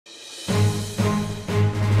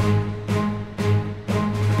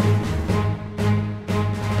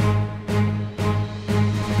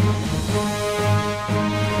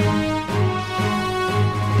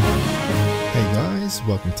guys,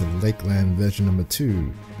 welcome to Lakeland version number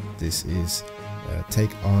 2. This is a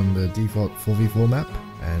take on the default 4v4 map,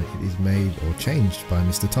 and it is made or changed by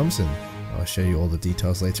Mr. Thompson. I'll show you all the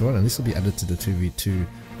details later on, and this will be added to the 2v2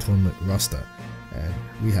 tournament roster. And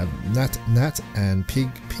we have Natnat and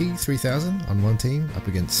Pigpig3000 on one team up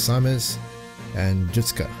against Simers and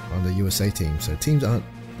Judska on the USA team. So teams aren't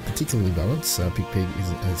particularly balanced. Pigpig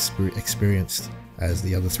isn't as experienced as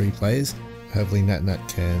the other three players. Hopefully Natnat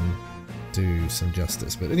can do some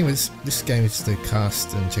justice. But anyways, this game is just to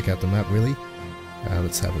cast and check out the map really.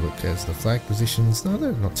 Let's have a look at the flag positions. No,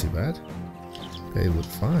 they're not too bad. They look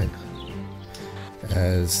fine.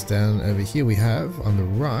 As down over here we have on the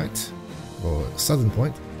right, or southern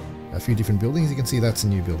point, a few different buildings. You can see that's a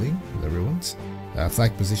new building, the ruins.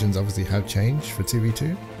 Flag positions obviously have changed for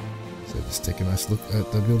 2v2. So just take a nice look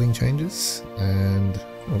at the building changes. And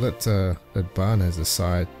well, that barn has the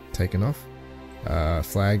side taken off.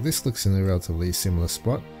 Flag, this looks in a relatively similar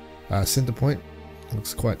spot. Center point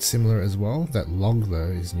looks quite similar as well. That log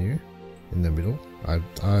though is new in the middle. I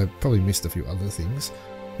probably missed a few other things.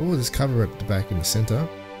 Oh, there's cover at the back in the center,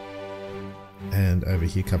 and over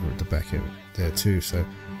here cover at the back there too. So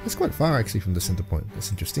that's quite far actually from the center point. That's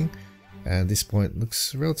interesting. And this point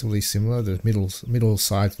looks relatively similar. The middle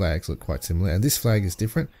side flags look quite similar, and this flag is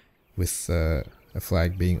different with a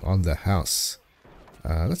flag being on the house.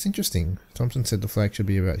 That's interesting. Thompson said the flag should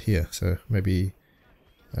be about here, so maybe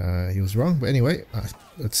he was wrong. But anyway,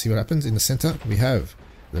 let's see what happens. In the center we have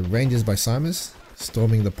the Rangers by Simers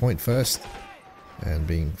storming the point first and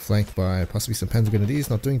being flanked by possibly some Panzer Grenadiers.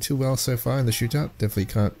 Not doing too well so far in the shootout. Definitely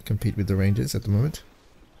can't compete with the Rangers at the moment.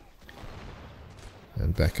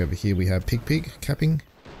 And back over here we have Pigpig capping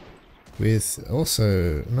with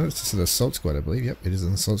also, no, it's an assault squad I believe. Yep, it is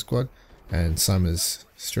an assault squad. And Simers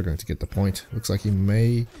struggling to get the point. Looks like he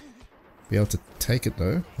may be able to take it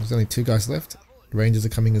though. There's only two guys left. The Rangers are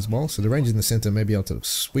coming as well. So the Rangers in the center may be able to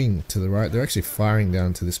swing to the right. They're actually firing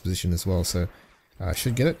down to this position as well. So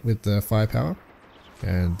should get it with the firepower.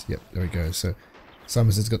 And yep, there we go. So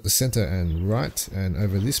Simers has got the center and right. And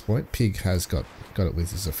over this point, Pig has got it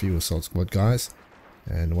with a few assault squad guys.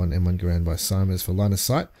 And one M1 Garand by Simers for line of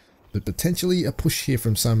sight. But potentially a push here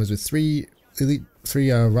from Simers with three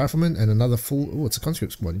riflemen and another full. Oh, it's a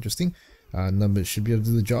conscript squad. Interesting. Numbers should be able to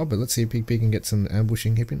do the job, but let's see if Pigpig can get some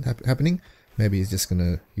ambushing happening. Maybe he's just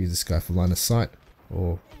gonna use this guy for line of sight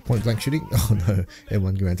or point blank shooting. Oh no,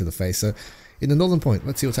 M1 Garand to the face. So in the northern point,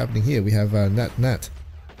 let's see what's happening here. We have Natnat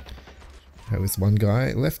with one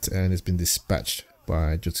guy left and has been dispatched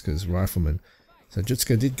by Judska's rifleman. So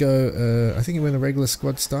Judska did go, I think he went a regular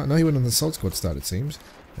squad start. No, he went on the assault squad start it seems.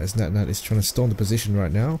 As Natnat is trying to storm the position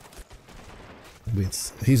right now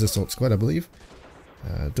with his assault squad I believe.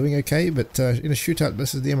 Doing okay, but in a shootout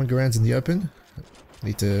versus the M1 Garands in the open.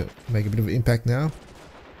 Need to make a bit of an impact now.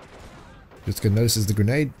 Judska notices the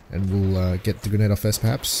grenade and will get the grenade off first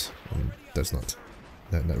perhaps. And does not.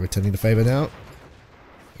 Natnat returning the favor now.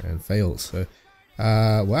 And fails. So,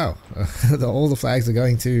 wow. All the flags are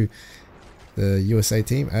going to the USA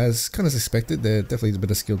team as kind of expected. They're definitely the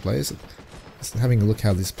better skilled players. Just having a look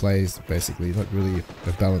how this plays, basically not really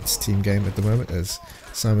a balanced team game at the moment, as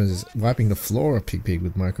Simers is wiping the floor of Pigpig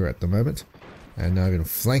with Micro at the moment, and now even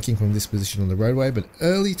flanking from this position on the roadway. But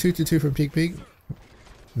early 2-2 from Pigpig.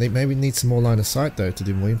 They maybe need some more line of sight though to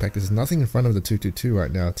do more impact. There's nothing in front of the 2-2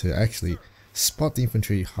 right now to actually spot the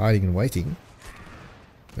infantry hiding and waiting.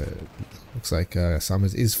 Looks like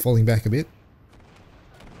Simers is falling back a bit.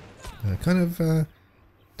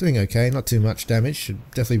 Doing okay, not too much damage. Should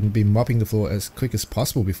definitely be mopping the floor as quick as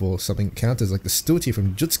possible before something counters. Like the Stuart here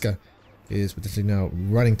from Judska is potentially now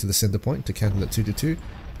running to the center point to counter that 2-2.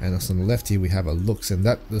 And also on the left here we have a Lux, and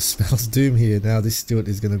that spells doom here. Now this Stuart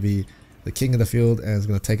is going to be the king of the field and is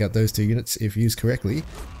going to take out those two units if used correctly.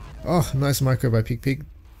 Oh, nice micro by Pigpig.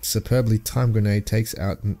 Superbly timed grenade takes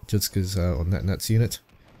out Judska's or Natnat's unit.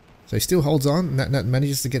 So he still holds on. Natnat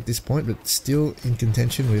manages to get this point, but still in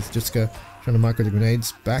contention with Judska trying to micro the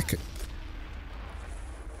grenades back.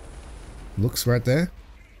 Looks right there.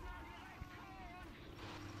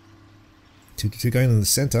 2-2 going in the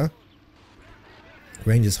center.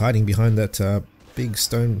 Rangers hiding behind that big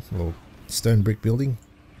stone brick building.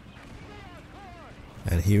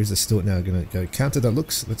 And here is the Stuart now going to go counter that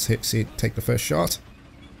Looks. Let's see it take the first shot.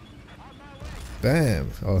 Bam!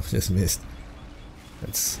 Oh, just missed.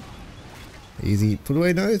 That's easy. Put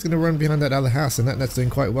away. No, it's going to run behind that other house, and that's doing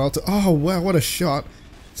quite well. Oh wow, what a shot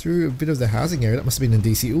through a bit of the housing area. That must have been in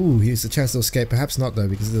DC. Ooh, here's a chance to escape. Perhaps not though,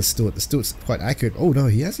 because of the Stuart. The Stuart's quite accurate. Oh no,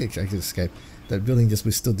 he has actually escaped. That building just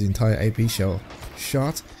withstood the entire AP shell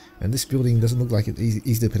shot, and this building doesn't look like it's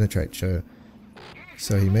easy to penetrate. So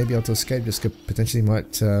So he may be able to escape. Judska potentially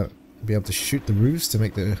might be able to shoot the roofs to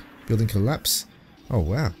make the building collapse. Oh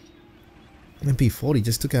wow. MP40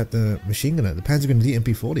 just took out the machine gunner. The Panzer Grenadier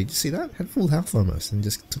MP40. Did you see that? Had full health almost and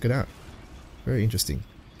just took it out. Very interesting.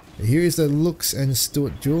 Here is the Lux and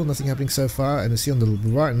Stuart duel. Nothing happening so far. And you see on the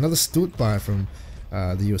right another Stuart buyer from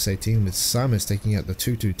the USA team with Simons taking out the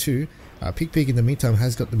 222. Pigpig in the meantime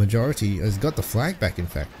has got the majority, has got the flag back in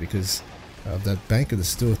fact, because of that bank of the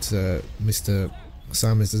Stuart. Mr.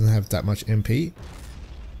 Simons doesn't have that much MP.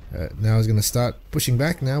 Now he's going to start pushing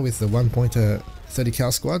back now with the 1-pointer 30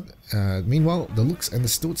 cal squad. Meanwhile, the Lux and the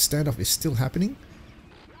Stuart standoff is still happening.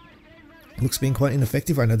 Looks being quite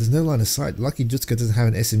ineffective right now. There's no line of sight. Lucky Judska doesn't have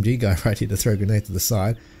an SMG guy right here to throw a grenade to the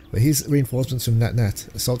side. But here's reinforcements from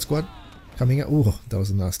Natnat assault squad coming out. Oh, that was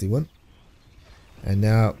a nasty one. And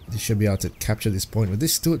now they should be able to capture this point. With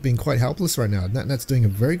this Stuart being quite helpless right now. Natnat's doing a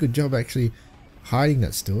very good job actually hiding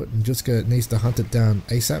that Stuart. And Judska needs to hunt it down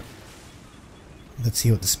ASAP. Let's see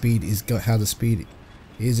what the speed is. How the speed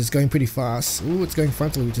is. It's going pretty fast. Oh, it's going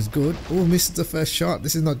frontally, which is good. Oh, missed the first shot.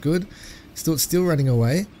 This is not good. Stuart's still running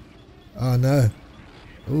away. Oh no.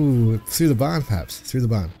 Ooh, through the barn perhaps. Through the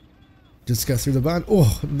barn. Just go through the barn.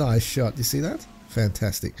 Oh, nice shot. You see that?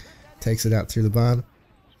 Fantastic. Takes it out through the barn.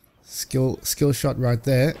 Skill shot right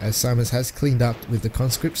there, as Simons has cleaned up with the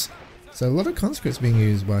conscripts. So a lot of conscripts being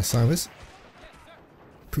used by Simons.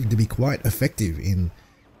 Proved to be quite effective in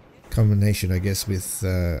combination, I guess, with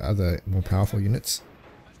other more powerful units.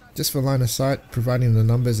 Just for line of sight, providing the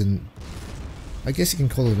numbers, and I guess you can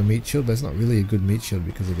call it a meat shield, but it's not really a good meat shield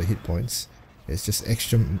because of the hit points. It's just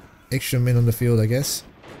extra men on the field, I guess.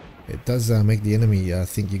 It does make the enemy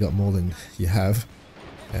think you got more than you have,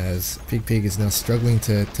 as Pigpig is now struggling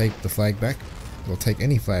to take the flag back, or take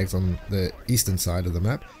any flags on the eastern side of the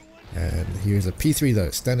map. And here's a P3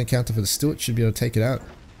 though, standard counter for the Stuart, should be able to take it out.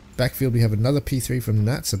 Backfield we have another P3 from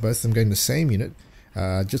Nat, so both of them going the same unit.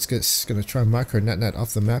 Judska's going to try and micro Natnat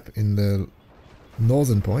off the map in the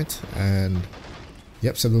northern point, and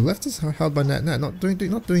yep, so the left is held by Natnat,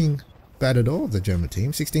 not doing bad at all, the German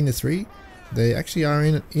team. 16-3. They actually are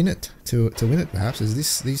in it to win it perhaps,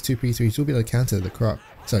 as these two P3s will be able to counter the Croc,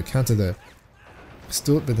 so counter the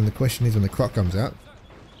Stuart, but then the question is when the Croc comes out,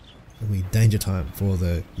 it'll be danger time for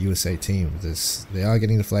the USA team. They are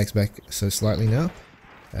getting the flags back so slightly now,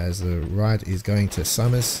 as the right is going to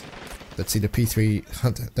Summers. Let's see the P3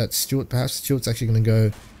 hunt that Stuart perhaps. Stuart's actually going to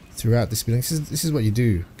go throughout this building. This is what you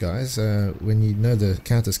do, guys. When you know the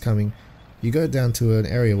counter's coming, you go down to an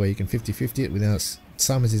area where you can 50-50 it without.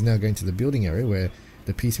 Summers is now going to the building area where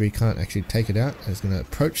the P3 can't actually take it out. It's going to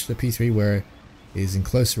approach the P3 where it is in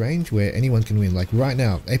close range, where anyone can win. Like right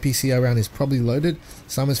now, APCR round is probably loaded.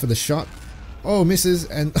 Summers for the shot. Oh, misses,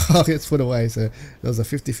 and oh, gets put away. So there was a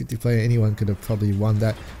 50-50 player. Anyone could have probably won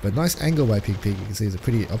that. But nice angle by Pigpig. You can see it's a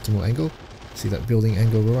pretty optimal angle. See that building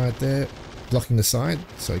angle right there, blocking the side.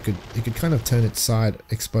 So it could kind of turn its side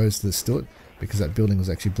exposed to the Stuart, because that building was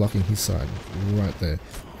actually blocking his side right there.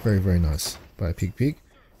 Very, very nice by Pigpig,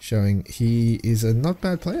 showing he is a not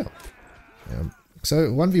bad player.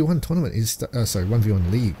 So 1v1 tournament is, sorry,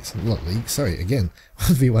 1v1 league, not league, sorry, again,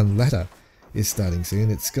 1v1 ladder is starting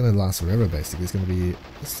soon. It's going to last forever basically. It's going to be,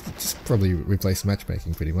 just probably replace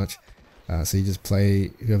matchmaking pretty much. So you just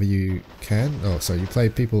play whoever you can, oh sorry, you play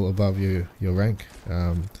people above your rank,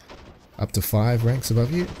 up to 5 ranks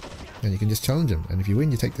above you, and you can just challenge them, and if you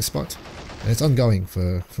win you take the spot. And it's ongoing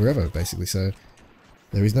for forever basically, so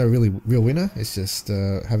there is no real winner. It's just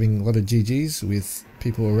having a lot of GGs with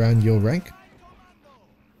people around your rank.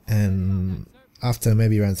 And after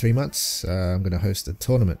maybe around 3 months, I'm going to host a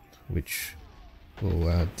tournament which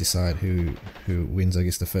will decide who wins, I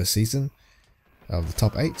guess, the first season of the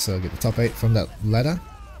top 8. So I'll get the top 8 from that ladder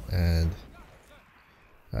and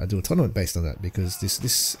do a tournament based on that, because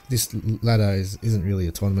this ladder isn't really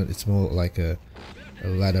a tournament. It's more like a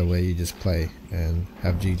ladder where you just play and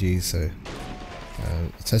have GGs. So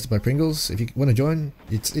it's hosted by Pringles. If you want to join,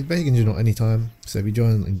 it's basically you can join anytime. So if you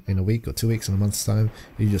join in a week or 2 weeks or a month's time,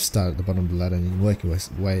 you just start at the bottom of the ladder and you can work your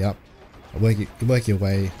way up. Work your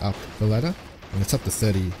way up the ladder, and it's up to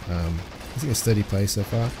 30. I think it's 30 players so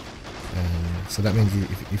far. So that means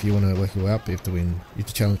if you want to work your way up, you have to win. You have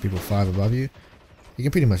to challenge people 5 above you. You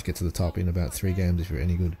can pretty much get to the top in about 3 games if you're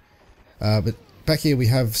any good. But back here we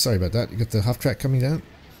have, sorry about that, you got the half track coming down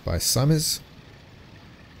by Summers.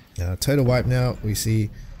 Total wipe now. We see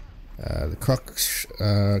the Crocs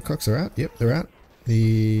are out. Yep, they're out.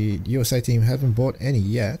 The USA team haven't bought any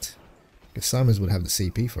yet, because Summers would have the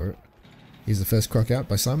CP for it. Here's the first Croc out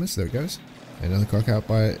by Summers. There it goes. Another Croc out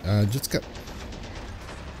by Judska.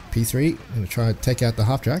 P3 going to try to take out the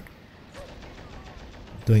half track.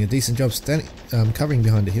 doing a decent job standing, covering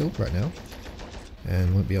behind the hill right now.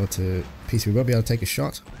 And won't be able to, P3 won't be able to take a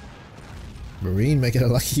shot. Marine make it a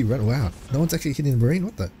lucky run. Wow, no one's actually hitting the Marine,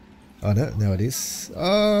 what the? Oh no, now it is.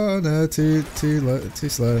 Oh no, too low, too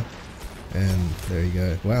slow. And there you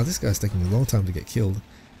go. Wow, this guy's taking a long time to get killed.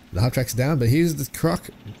 The half track's down, but here's the croc.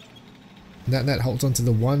 Natnat holds on to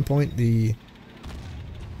the 1 point the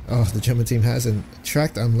German team has, and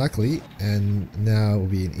tracked unluckily, and now will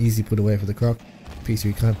be an easy put away for the croc.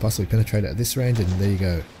 P3 can't possibly penetrate at this range, and there you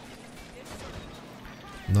go.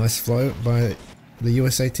 Nice flow by the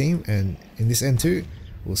USA team, and in this N2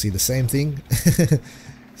 we'll see the same thing.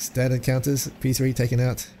 Standard counters, P3 taken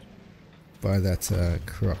out by that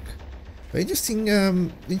croc. But interesting,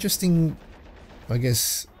 I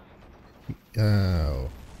guess,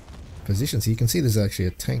 positions. You can see there's actually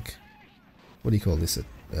a tank. What do you call this?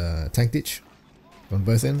 A tank ditch on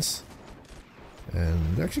both ends,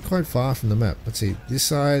 and they're actually quite far from the map. Let's see, this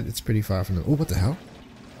side it's pretty far from the. Oh, what the hell?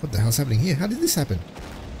 What the hell's happening here? How did this happen?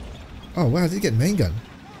 Oh wow, did it get main gun?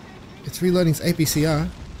 It's reloading its APCR.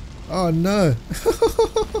 Oh no!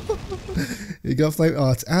 You got flame.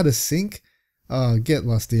 Oh, it's out of sync. Oh, get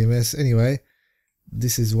lost, DMS. Anyway,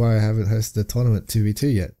 this is why I haven't hosted the tournament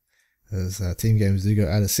 2v2 yet, as team games do go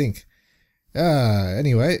out of sync.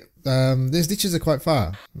 Anyway, these ditches are quite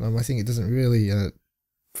far. I think it doesn't really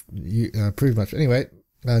prove much. Anyway,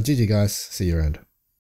 GG guys, see you around.